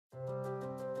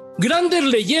Grandes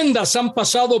leyendas han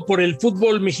pasado por el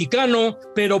fútbol mexicano,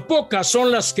 pero pocas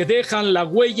son las que dejan la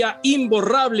huella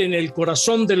imborrable en el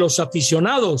corazón de los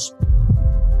aficionados.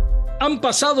 Han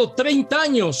pasado 30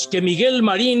 años que Miguel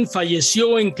Marín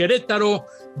falleció en Querétaro,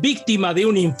 víctima de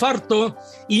un infarto,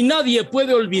 y nadie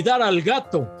puede olvidar al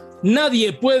Gato,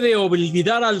 nadie puede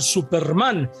olvidar al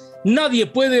Superman, nadie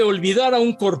puede olvidar a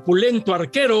un corpulento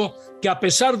arquero que, a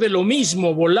pesar de lo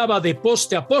mismo, volaba de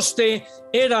poste a poste,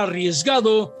 era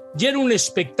arriesgado y era un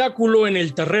espectáculo en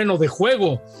el terreno de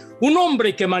juego. Un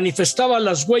hombre que manifestaba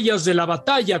las huellas de la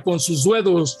batalla con sus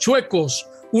dedos chuecos.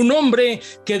 Un hombre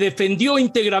que defendió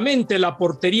íntegramente la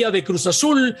portería de Cruz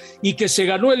Azul y que se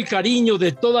ganó el cariño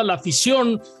de toda la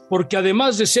afición porque,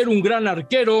 además de ser un gran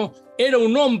arquero, era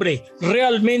un hombre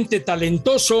realmente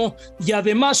talentoso y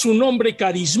además un hombre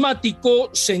carismático,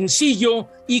 sencillo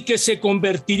y que se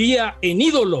convertiría en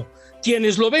ídolo.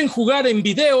 Quienes lo ven jugar en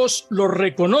videos lo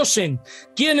reconocen.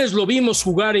 Quienes lo vimos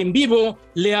jugar en vivo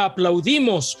le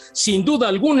aplaudimos. Sin duda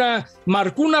alguna,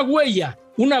 marcó una huella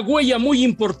muy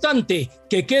importante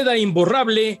que queda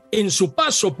imborrable en su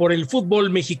paso por el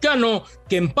fútbol mexicano.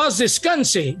 Que en paz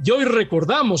descanse, y hoy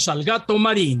recordamos al Gato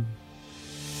Marín.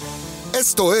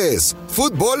 Esto es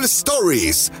Football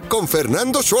Stories con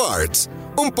Fernando Schwartz,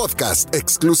 un podcast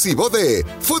exclusivo de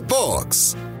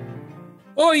Footbox.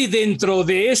 Hoy, dentro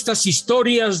de estas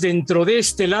historias, dentro de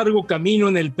este largo camino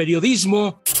en el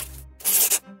periodismo,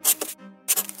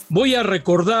 voy a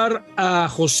recordar a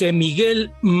José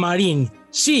Miguel Marín.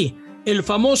 Sí, el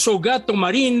famoso Gato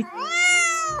Marín,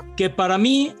 que para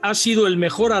mí ha sido el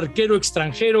mejor arquero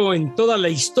extranjero en toda la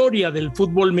historia del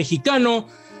fútbol mexicano.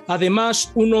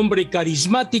 Además, un hombre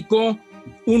carismático,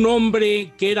 un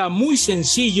hombre que era muy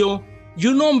sencillo y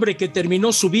un hombre que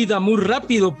terminó su vida muy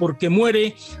rápido porque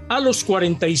muere a los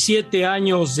 47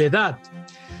 años de edad.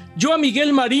 Yo a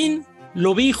Miguel Marín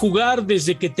lo vi jugar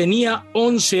desde que tenía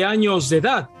 11 años de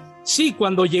edad. Sí,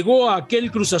 cuando llegó a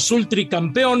aquel Cruz Azul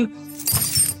tricampeón,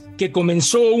 que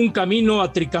comenzó un camino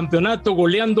a tricampeonato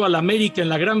goleando al América en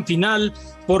la gran final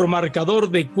por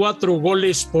marcador de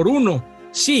 4-1.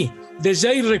 Sí, desde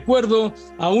ahí recuerdo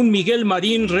a un Miguel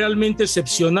Marín realmente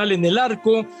excepcional en el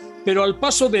arco, pero al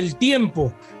paso del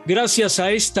tiempo, gracias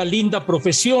a esta linda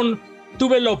profesión,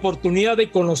 tuve la oportunidad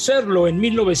de conocerlo en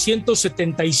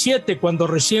 1977, cuando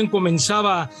recién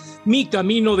comenzaba mi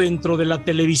camino dentro de la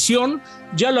televisión.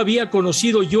 Ya lo había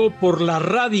conocido yo por la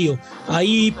radio,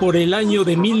 ahí por el año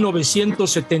de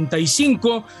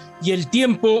 1975, y el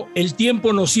tiempo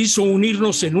nos hizo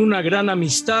unirnos en una gran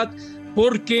amistad,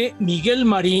 porque Miguel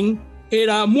Marín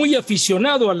era muy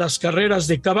aficionado a las carreras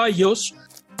de caballos.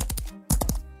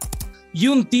 Y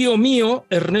un tío mío,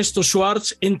 Ernesto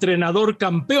Schwartz, entrenador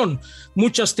campeón,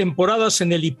 muchas temporadas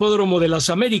en el Hipódromo de las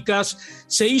Américas,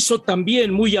 se hizo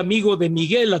también muy amigo de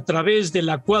Miguel a través de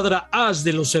la cuadra As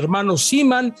de los hermanos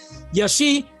Siman, y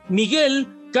así Miguel,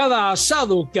 cada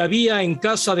asado que había en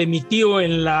casa de mi tío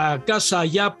en la casa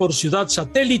allá por Ciudad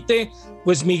Satélite,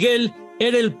 pues Miguel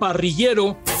era el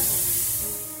parrillero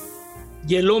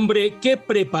y el hombre que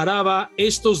preparaba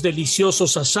estos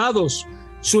deliciosos asados.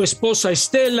 Su esposa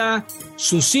Estela,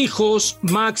 sus hijos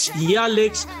Max y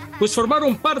Alex, pues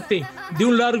formaron parte de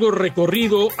un largo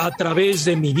recorrido a través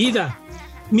de mi vida.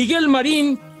 Miguel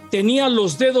Marín tenía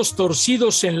los dedos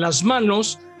torcidos en las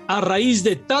manos a raíz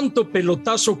de tanto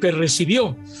pelotazo que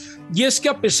recibió. Y es que,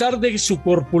 a pesar de su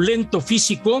corpulento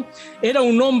físico, era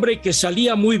un hombre que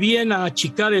salía muy bien a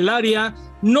achicar el área,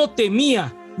 no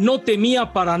temía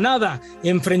para nada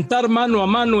enfrentar mano a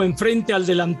mano enfrente al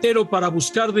delantero para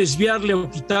buscar desviarle o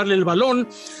quitarle el balón,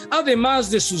 además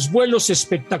de sus vuelos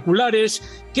espectaculares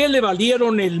que le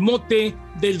valieron el mote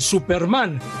del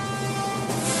Superman.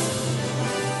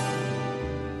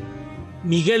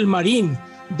 Miguel Marín,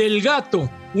 del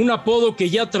Gato, un apodo que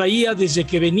ya traía desde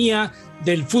que venía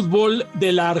del fútbol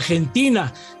de la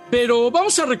Argentina. Pero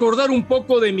vamos a recordar un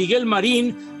poco de Miguel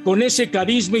Marín con ese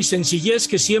carisma y sencillez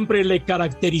que siempre le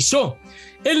caracterizó.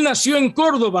 Él nació en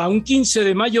Córdoba un 15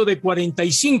 de mayo de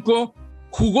 45,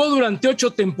 jugó durante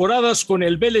 8 temporadas con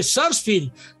el Vélez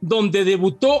Sarsfield, donde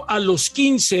debutó a los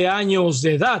 15 años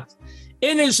de edad.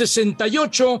 En el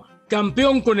 68,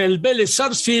 campeón con el Vélez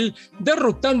Sarsfield,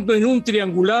 derrotando en un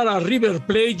triangular a River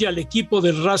Plate y al equipo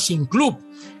del Racing Club.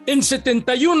 En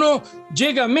 71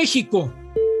 llega a México.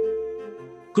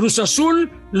 Cruz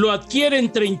Azul lo adquiere en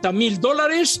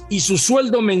 $30,000 y su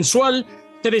sueldo mensual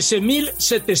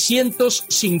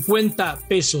 13,750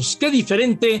 pesos. Qué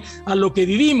diferente a lo que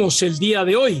vivimos el día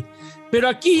de hoy. Pero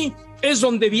aquí es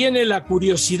donde viene la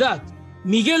curiosidad.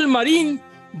 Miguel Marín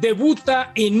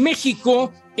debuta en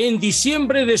México en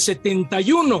diciembre de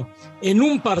 71 en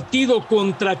un partido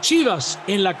contra Chivas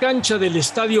en la cancha del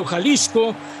Estadio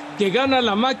Jalisco, que gana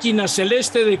la máquina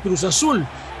celeste de Cruz Azul,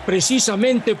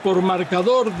 precisamente por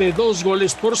marcador de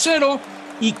 2-0.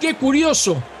 Y qué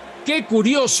curioso,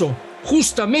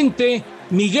 justamente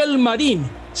Miguel Marín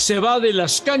se va de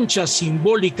las canchas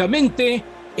simbólicamente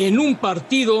en un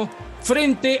partido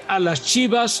frente a las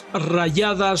Chivas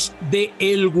Rayadas de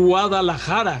el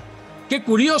Guadalajara. Qué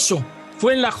curioso,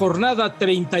 fue en la jornada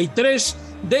 33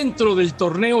 dentro del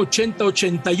torneo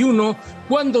 80-81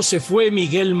 cuando se fue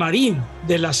Miguel Marín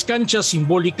de las canchas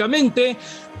simbólicamente,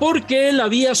 porque él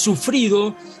había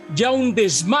sufrido ya un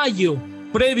desmayo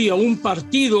previo a un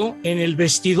partido en el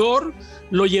vestidor.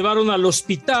 Lo llevaron al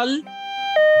hospital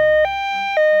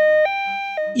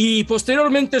y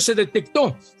posteriormente se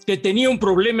detectó que tenía un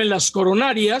problema en las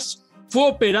coronarias. Fue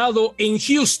operado en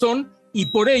Houston y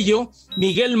por ello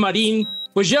Miguel Marín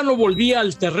pues ya no volvía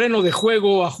al terreno de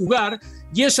juego a jugar,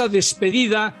 y esa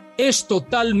despedida es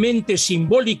totalmente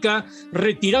simbólica,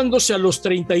 retirándose a los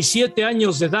 37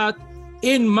 años de edad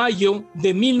en mayo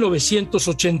de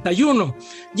 1981.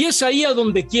 Y es ahí a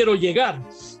donde quiero llegar.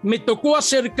 Me tocó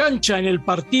hacer cancha en el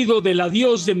partido del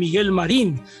adiós de Miguel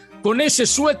Marín, con ese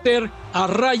suéter a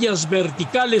rayas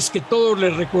verticales que todos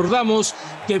le recordamos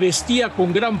que vestía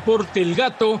con gran porte el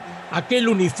Gato, aquel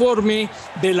uniforme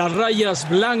de las rayas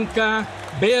blanca,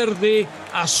 verde,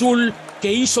 azul,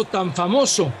 que hizo tan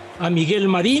famoso a Miguel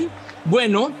Marín.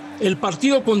 Bueno, el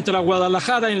partido contra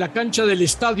Guadalajara en la cancha del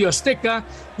Estadio Azteca,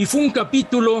 y fue un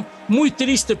capítulo muy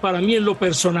triste para mí en lo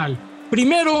personal.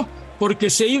 Primero, porque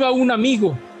se iba un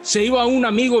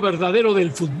amigo verdadero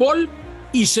del fútbol,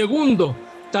 y segundo,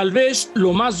 tal vez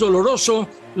lo más doloroso,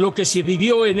 lo que se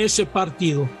vivió en ese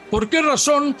partido. ¿Por qué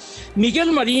razón?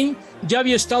 Miguel Marín ya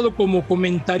había estado como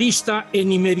comentarista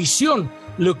en Imevisión,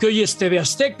 lo que hoy es TV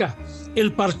Azteca.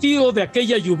 El partido de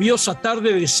aquella lluviosa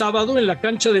tarde de sábado en la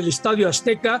cancha del Estadio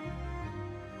Azteca,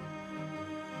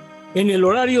 en el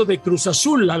horario de Cruz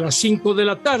Azul a las 5 de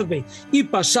la tarde y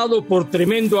pasado por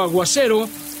tremendo aguacero,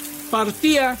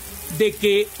 partía de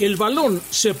que el balón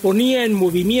se ponía en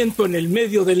movimiento en el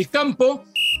medio del campo,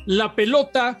 la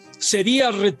pelota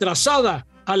sería retrasada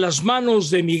a las manos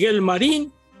de Miguel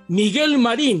Marín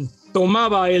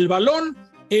tomaba el balón,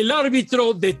 el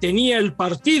árbitro detenía el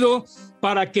partido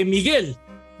para que Miguel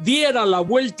diera la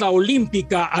vuelta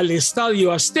olímpica al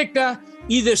Estadio Azteca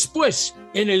y después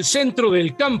en el centro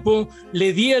del campo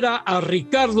le diera a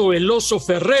Ricardo el Oso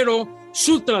Ferrero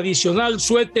su tradicional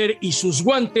suéter y sus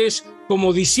guantes,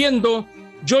 como diciendo: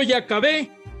 yo ya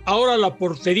acabé, ahora la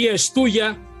portería es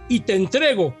tuya y te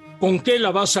entrego con qué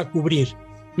la vas a cubrir.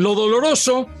 Lo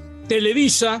doloroso,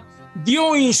 Televisa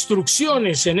dio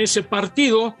instrucciones en ese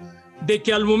partido de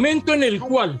que al momento en el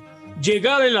cual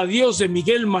llegara el adiós de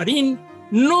Miguel Marín,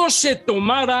 no se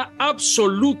tomara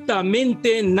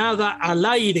absolutamente nada al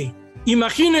aire.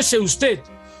 Imagínese usted,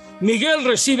 Miguel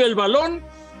recibe el balón,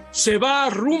 se va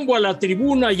rumbo a la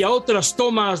tribuna y a otras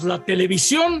tomas la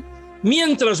televisión,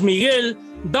 mientras Miguel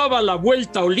daba la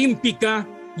vuelta olímpica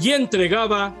y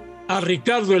entregaba a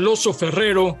Ricardo el Oso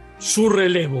Ferrero su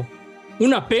relevo.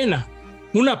 Una pena.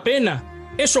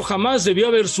 Eso jamás debió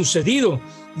haber sucedido.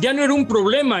 Ya no era un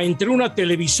problema entre una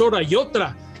televisora y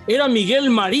otra. Era Miguel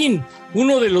Marín,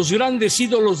 uno de los grandes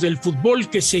ídolos del fútbol,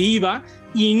 que se iba,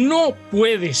 y no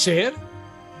puede ser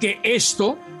que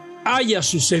esto haya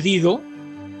sucedido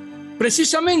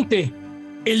precisamente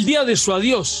el día de su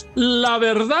adiós. La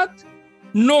verdad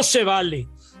no se vale,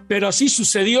 pero así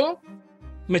sucedió.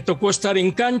 Me tocó estar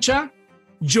en cancha,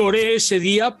 lloré ese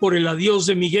día por el adiós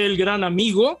de Miguel, gran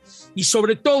amigo, y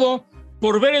sobre todo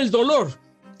por ver el dolor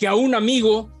que a un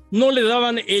amigo no le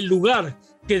daban el lugar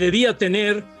que debía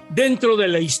tener dentro de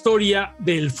la historia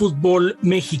del fútbol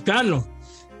mexicano.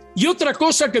 Y otra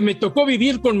cosa que me tocó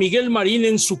vivir con Miguel Marín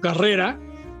en su carrera: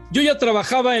 yo ya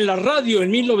trabajaba en la radio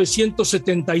en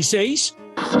 1976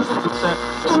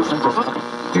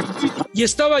 y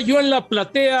estaba yo en la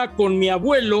platea con mi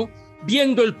abuelo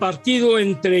viendo el partido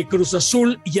entre Cruz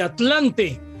Azul y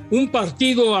Atlante, un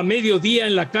partido a mediodía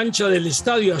en la cancha del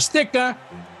Estadio Azteca,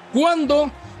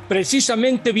 cuando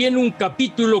precisamente viene un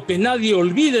capítulo que nadie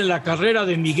olvida en la carrera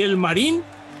de Miguel Marín.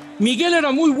 Miguel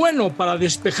era muy bueno para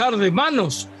despejar de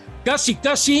manos,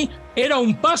 casi era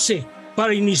un pase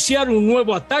para iniciar un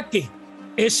nuevo ataque.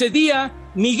 Ese día,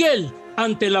 Miguel,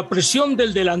 ante la presión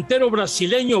del delantero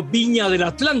brasileño Viña del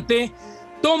Atlante,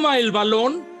 toma el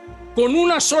balón, con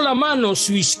una sola mano,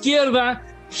 su izquierda,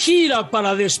 gira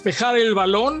para despejar el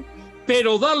balón,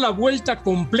 pero da la vuelta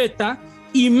completa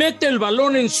y mete el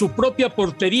balón en su propia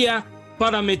portería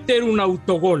para meter un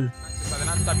autogol. Se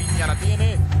adelanta, Viña la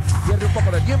tiene, pierde un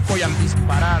poco de tiempo y al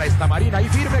disparar está Marín ahí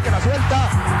firme que la suelta.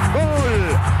 ¡Gol!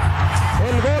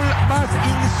 El gol más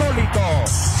insólito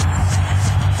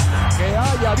que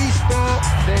haya visto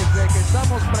desde que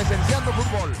estamos presenciando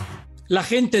fútbol. La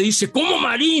gente dice, ¿cómo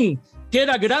Marín, que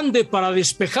era grande para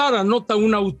despejar, anota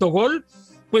un autogol?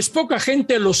 Pues poca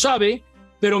gente lo sabe,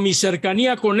 pero mi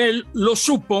cercanía con él lo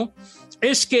supo.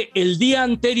 Es que el día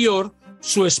anterior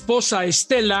su esposa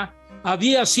Estela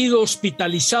había sido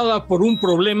hospitalizada por un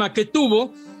problema que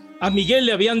tuvo. A Miguel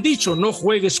le habían dicho, no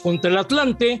juegues contra el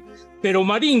Atlante, pero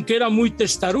Marín, que era muy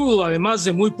testarudo, además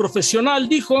de muy profesional,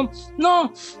 dijo,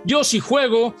 no, yo sí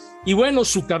juego. Y bueno,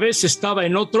 su cabeza estaba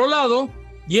en otro lado,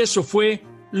 y eso fue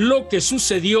lo que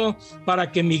sucedió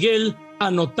para que Miguel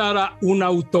anotara un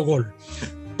autogol.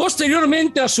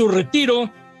 Posteriormente a su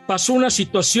retiro, pasó una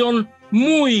situación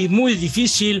muy, muy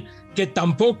difícil que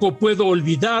tampoco puedo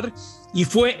olvidar, y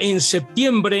fue en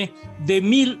septiembre de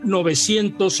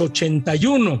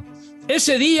 1981.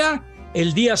 Ese día,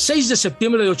 el día 6 de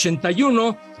septiembre de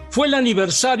 81, fue el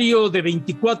aniversario de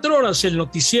 24 horas, el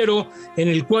noticiero en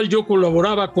el cual yo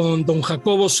colaboraba con don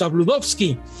Jacobo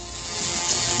Zabludovsky.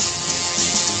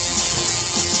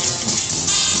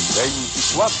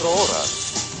 24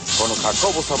 horas con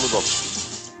Jacobo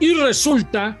Zabludovsky. Y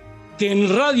resulta que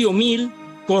en Radio 1000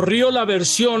 corrió la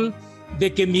versión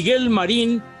de que Miguel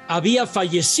Marín había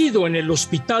fallecido en el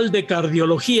Hospital de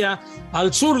Cardiología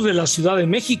al sur de la Ciudad de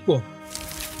México.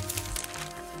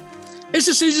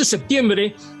 Ese 6 de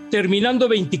septiembre, terminando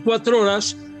 24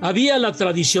 horas, había la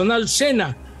tradicional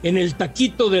cena en el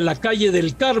taquito de la calle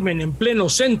del Carmen, en pleno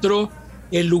centro,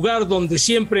 el lugar donde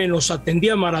siempre nos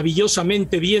atendía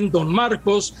maravillosamente bien don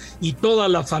Marcos y toda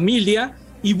la familia.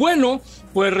 Y bueno,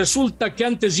 pues resulta que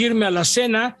antes de irme a la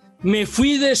cena, me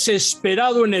fui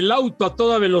desesperado en el auto a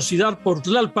toda velocidad por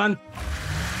Tlalpan,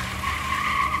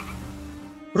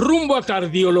 rumbo a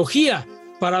cardiología,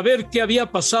 para ver qué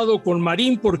había pasado con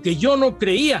Marín, porque yo no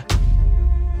creía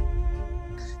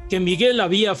que Miguel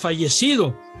había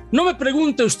fallecido. No me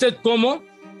pregunte usted cómo,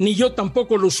 ni yo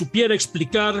tampoco lo supiera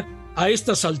explicar a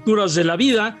estas alturas de la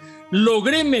vida.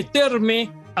 Logré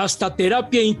meterme hasta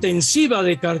terapia intensiva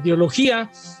de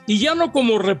cardiología, y ya no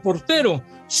como reportero,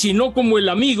 sino como el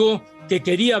amigo que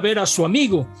quería ver a su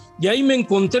amigo. Y ahí me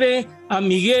encontré a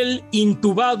Miguel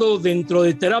intubado dentro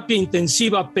de terapia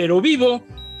intensiva, pero vivo,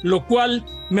 lo cual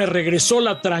me regresó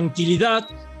la tranquilidad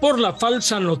por la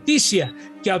falsa noticia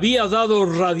que había dado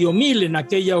Radio 1000 en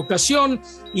aquella ocasión,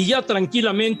 y ya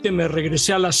tranquilamente me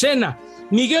regresé a la cena.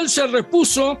 Miguel se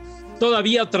repuso,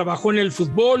 todavía trabajó en el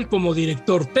fútbol como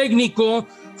director técnico,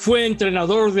 fue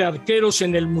entrenador de arqueros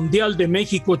en el Mundial de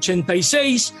México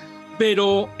 86,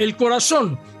 pero el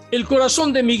corazón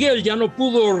de Miguel ya no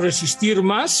pudo resistir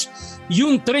más, y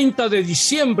un 30 de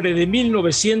diciembre de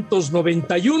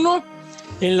 1991,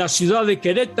 en la ciudad de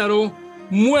Querétaro,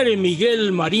 muere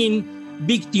Miguel Marín,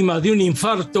 víctima de un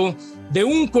infarto, de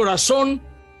un corazón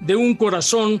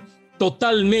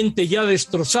totalmente ya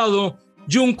destrozado,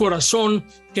 y un corazón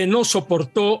que no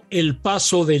soportó el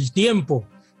paso del tiempo.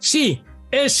 Sí,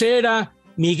 ese era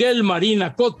Miguel Marín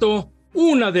Acoto,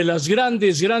 una de las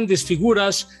grandes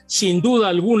figuras, sin duda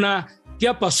alguna, que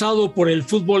ha pasado por el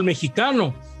fútbol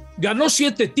mexicano. Ganó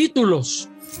 7 títulos,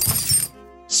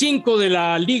 5 de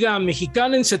la Liga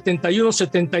Mexicana en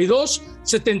 71-72,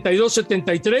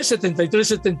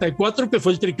 72-73, 73-74, que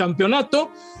fue el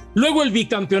tricampeonato, luego el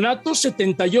bicampeonato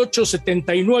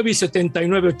 78-79 y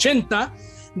 79-80,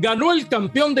 ganó el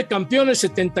campeón de campeones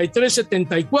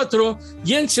 73-74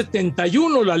 y en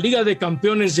 71 la Liga de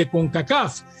Campeones de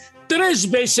CONCACAF.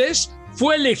 3 veces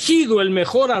fue elegido el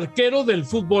mejor arquero del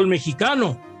fútbol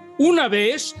mexicano. Una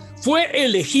vez fue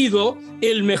elegido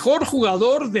el mejor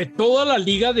jugador de toda la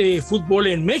Liga de Fútbol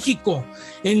en México.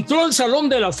 Entró al Salón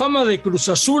de la Fama de Cruz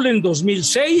Azul en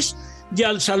 2006 y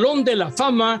al Salón de la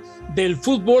Fama del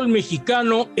Fútbol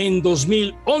Mexicano en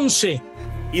 2011.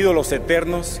 Ídolos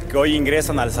eternos que hoy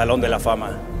ingresan al Salón de la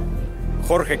Fama: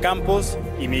 Jorge Campos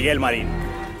y Miguel Marín.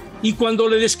 Y cuando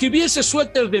le describí ese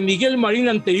suéter de Miguel Marín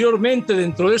anteriormente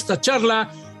dentro de esta charla,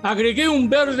 agregué un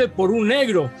verde por un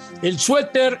negro. El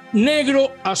suéter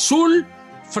negro azul,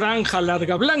 franja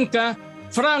larga blanca,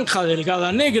 franja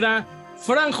delgada negra,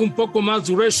 franja un poco más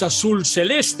gruesa azul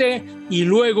celeste y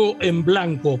luego en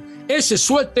blanco. Ese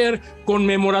suéter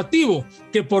conmemorativo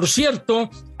que, por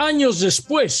cierto, años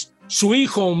después, su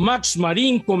hijo Max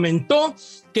Marín comentó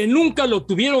que nunca lo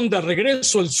tuvieron de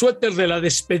regreso el suéter de la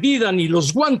despedida ni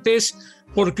los guantes,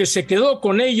 porque se quedó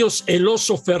con ellos el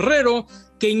Oso Ferrero,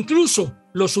 que incluso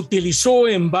los utilizó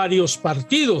en varios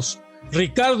partidos.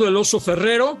 Ricardo el Oso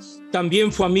Ferrero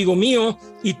también fue amigo mío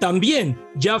y también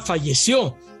ya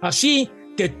falleció. Así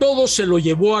que todo se lo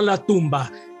llevó a la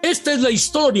tumba. Esta es la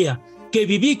historia que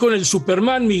viví con el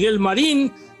Superman Miguel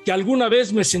Marín, que alguna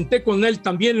vez me senté con él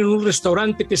también en un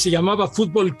restaurante que se llamaba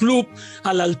Fútbol Club,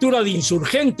 a la altura de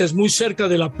Insurgentes, muy cerca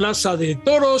de la Plaza de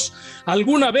Toros,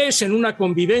 alguna vez en una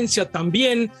convivencia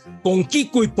también con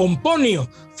Kiko y Pomponio,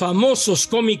 famosos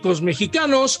cómicos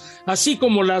mexicanos, así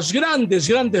como las grandes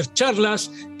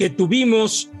charlas que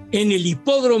tuvimos en el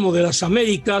Hipódromo de las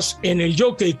Américas, en el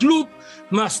Jockey Club,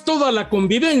 más toda la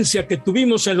convivencia que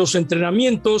tuvimos en los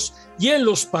entrenamientos y en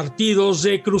los partidos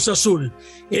de Cruz Azul.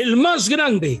 El más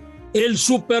grande, el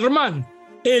Superman,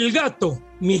 el Gato,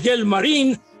 Miguel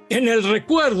Marín, en el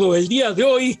recuerdo el día de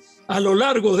hoy, a lo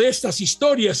largo de estas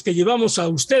historias que llevamos a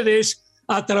ustedes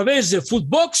a través de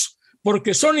Footbox,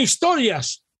 porque son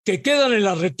historias que quedan en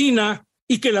la retina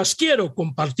y que las quiero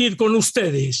compartir con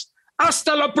ustedes.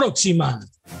 ¡Hasta la próxima!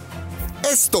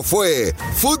 Esto fue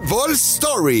Football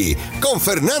Story con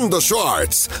Fernando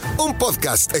Schwartz, un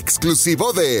podcast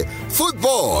exclusivo de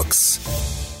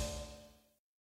Footbox.